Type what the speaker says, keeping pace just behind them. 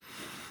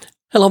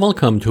Hello,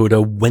 welcome to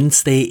the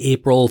Wednesday,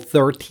 April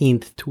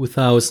 13th,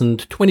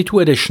 2022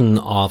 edition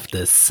of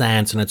the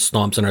SANS and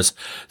Storm Center's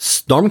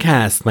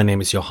StormCast. My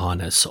name is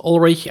Johannes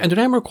Ulrich, and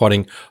today I'm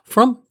recording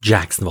from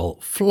Jacksonville,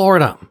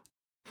 Florida.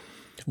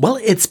 Well,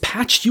 it's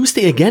Patch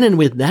Tuesday again, and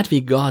with that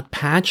we got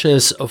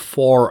patches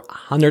for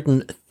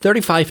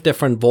 135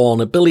 different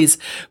vulnerabilities,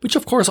 which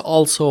of course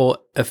also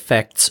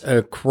affects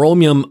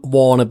Chromium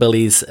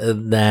vulnerabilities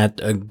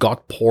that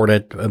got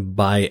ported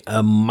by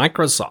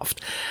Microsoft.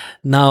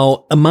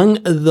 Now,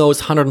 among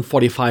those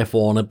 145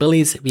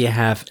 vulnerabilities, we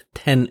have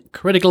 10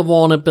 critical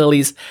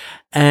vulnerabilities,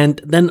 and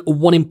then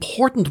one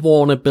important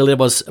vulnerability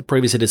was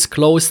previously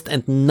disclosed,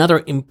 and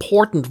another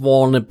important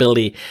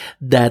vulnerability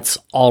that's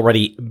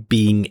already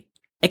being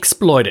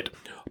exploited.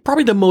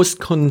 Probably the most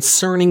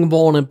concerning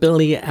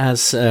vulnerability,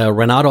 as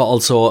Renato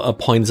also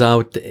points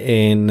out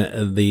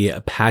in the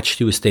Patch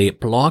Tuesday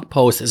blog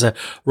post, is a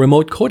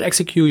remote code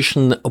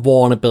execution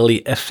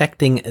vulnerability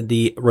affecting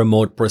the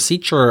remote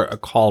procedure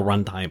call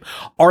runtime.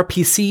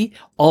 RPC,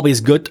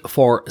 always good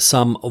for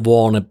some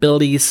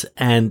vulnerabilities,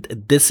 and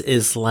this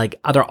is like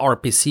other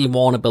RPC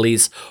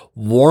vulnerabilities,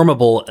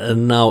 wormable.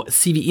 Now,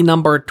 CVE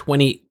number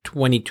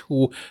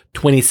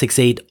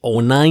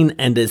 2022-26809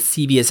 and a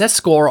CVSS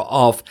score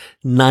of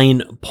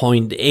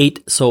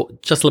 9.8, so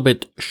just a little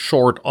bit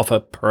short of a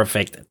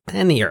perfect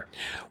 10 here.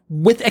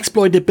 With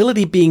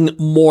exploitability being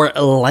more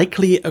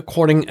likely,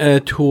 according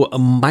to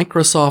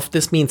Microsoft,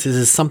 this means this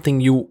is something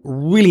you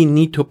really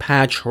need to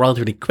patch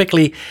relatively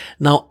quickly.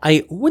 Now,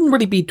 I wouldn't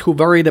really be too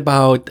worried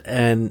about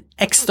an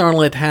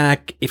external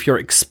attack. If you're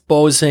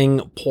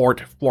exposing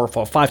port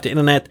 445 to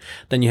internet,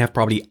 then you have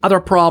probably other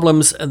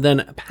problems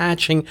than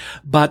patching.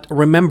 But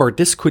remember,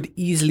 this could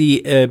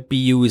easily be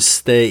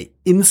used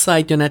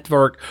inside your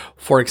network.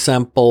 For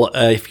example,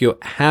 if you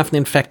have an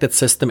infected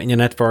system in your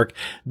network,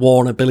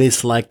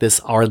 vulnerabilities like this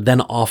are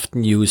then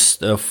often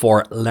used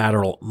for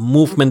lateral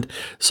movement.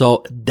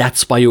 So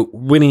that's why you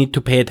really need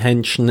to pay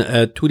attention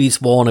to these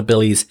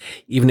vulnerabilities,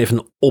 even if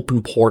an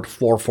open port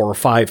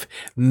 445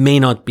 may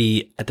not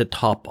be at the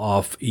top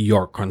of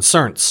your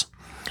concerns.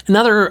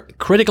 Another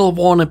critical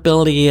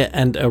vulnerability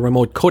and a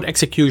remote code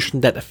execution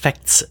that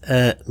affects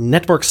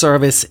network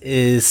service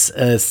is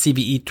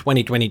CVE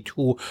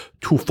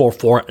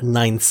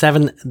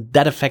 2022-24497.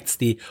 That affects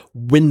the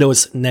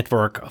Windows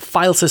network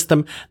file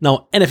system.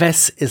 Now,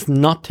 NFS is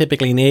not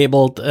typically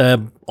enabled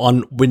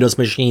on Windows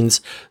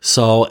machines,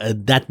 so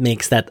that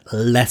makes that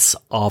less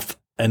of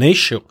an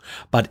issue.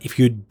 But if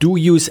you do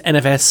use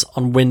NFS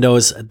on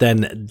Windows,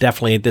 then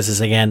definitely this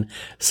is again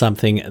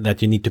something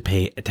that you need to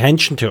pay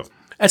attention to.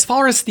 As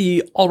far as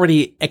the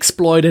already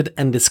exploited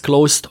and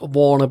disclosed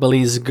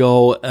vulnerabilities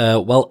go,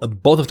 well,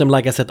 both of them,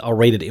 like I said, are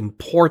rated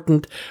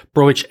important.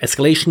 Privilege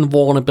escalation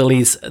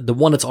vulnerabilities. The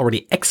one that's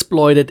already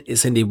exploited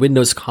is in the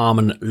Windows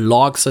Common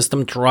Log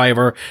System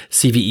driver,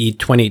 CVE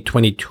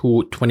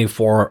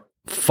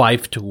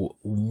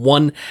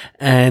 2022-24521,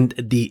 and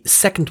the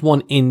second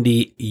one in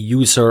the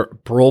user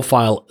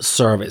profile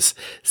service,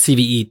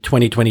 CVE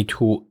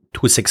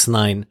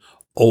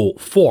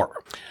 2022-26904.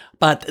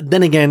 But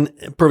then again,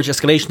 privilege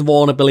escalation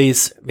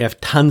vulnerabilities, we have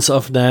tons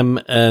of them,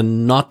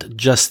 not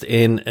just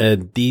in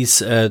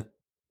these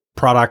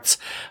products.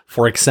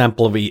 For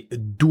example, we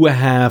do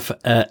have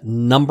a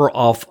number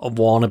of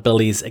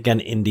vulnerabilities, again,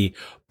 in the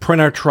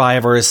printer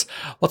drivers.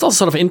 What's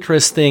also sort of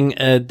interesting,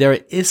 there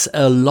is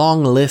a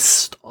long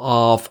list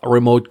of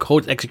remote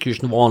code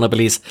execution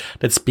vulnerabilities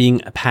that's being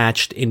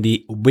patched in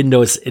the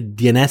Windows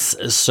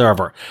DNS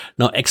server.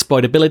 Now,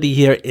 exploitability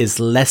here is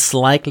less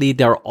likely.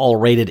 They're all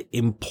rated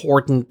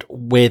important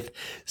with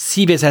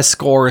CVSS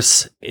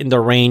scores in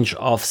the range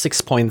of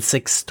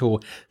 6.6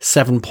 to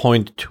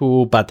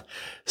 7.2, but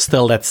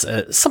still that's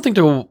something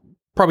to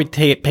probably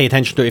pay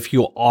attention to if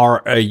you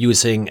are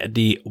using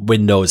the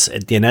Windows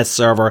DNS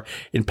server,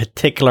 in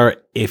particular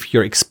if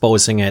you're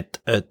exposing it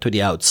to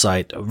the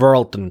outside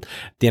world. And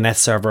DNS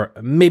server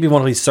may be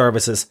one of these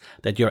services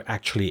that you're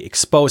actually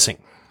exposing.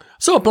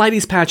 So apply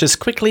these patches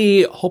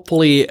quickly,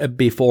 hopefully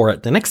before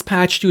the next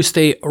Patch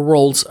Tuesday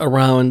rolls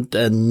around.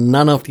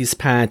 None of these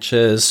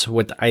patches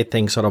would, I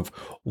think, sort of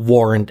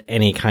warrant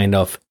any kind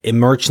of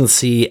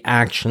emergency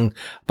action,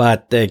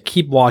 but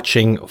keep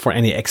watching for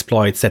any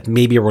exploits that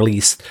may be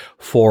released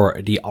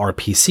for the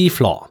RPC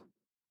flaw.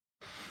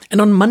 And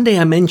on Monday,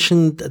 I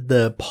mentioned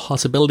the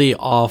possibility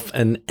of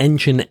an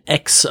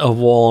Nginx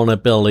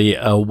vulnerability.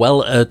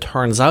 It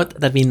turns out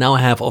that we now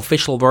have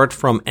official word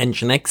from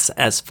Nginx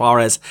as far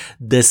as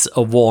this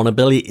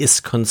vulnerability is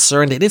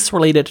concerned. It is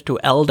related to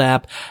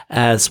LDAP,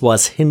 as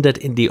was hinted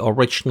in the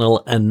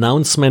original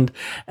announcement.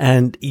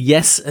 And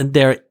yes,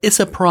 there is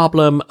a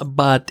problem,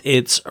 but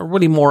it's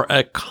really more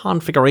a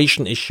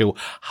configuration issue,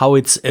 how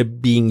it's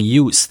being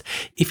used.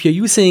 If you're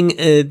using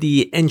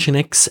the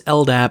Nginx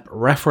LDAP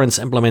reference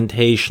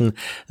implementation, configuration,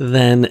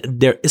 then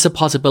there is a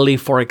possibility,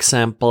 for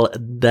example,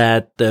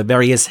 that the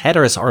various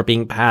headers are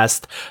being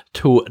passed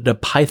to the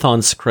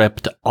Python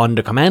script on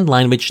the command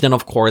line, which then,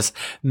 of course,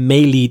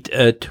 may lead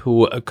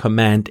to a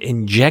command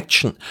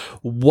injection.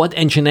 What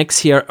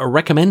Nginx here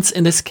recommends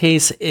in this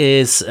case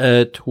is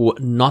to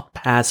not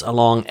pass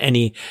along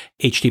any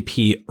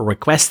HTTP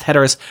request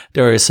headers.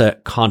 There is a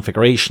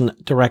configuration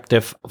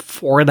directive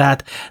for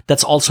that.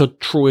 That's also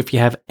true if you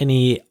have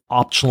any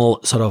optional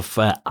sort of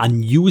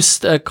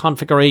unused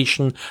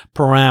configuration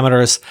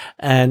parameters.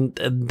 And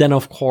then,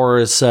 of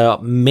course,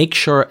 make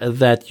sure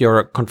that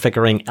you're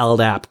configuring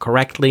LDAP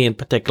correctly, in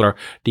particular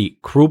the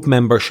group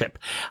membership.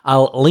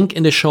 I'll link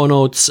in the show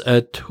notes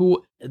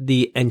to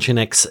the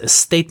Nginx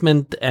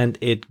statement, and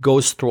it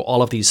goes through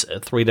all of these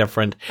three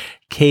different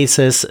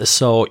cases,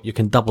 so you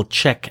can double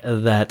check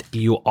that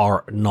you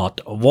are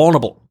not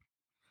vulnerable.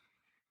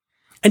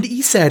 And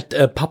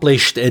ESET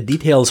published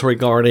details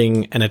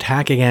regarding an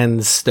attack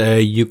against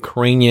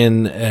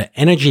Ukrainian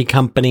energy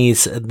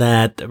companies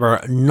that were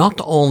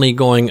not only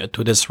going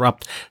to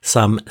disrupt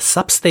some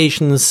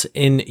substations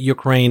in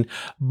Ukraine,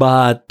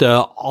 but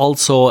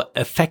also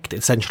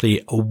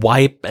essentially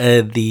wipe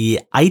the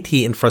IT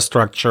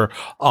infrastructure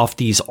of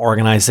these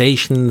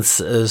organizations,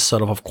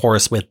 sort of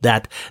course, with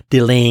that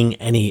delaying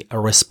any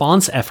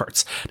response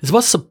efforts. This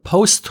was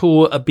supposed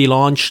to be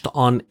launched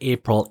on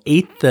April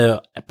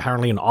 8th,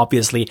 apparently and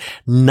obviously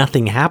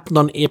nothing happened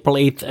on April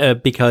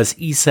 8th because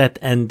ESET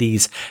and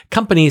these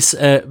companies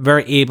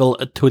were able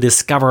to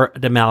discover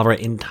the malware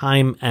in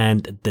time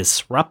and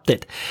disrupt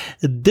it.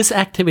 This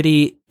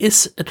activity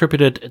is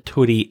attributed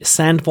to the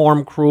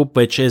Sandworm group,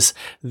 which is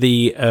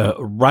the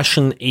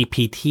Russian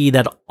APT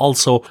that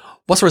also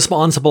was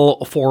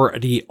responsible for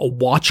the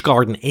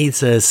WatchGuard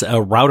ASUS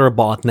router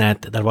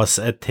botnet that was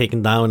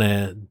taken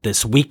down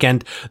this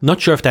weekend. Not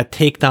sure if that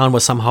takedown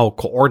was somehow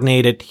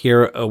coordinated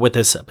here with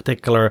this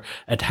particular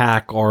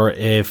attack or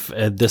if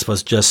this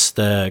was just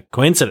a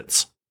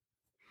coincidence.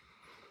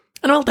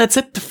 And well, that's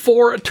it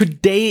for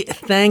today.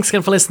 Thanks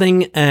again for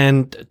listening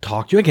and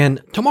talk to you again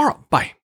tomorrow. Bye.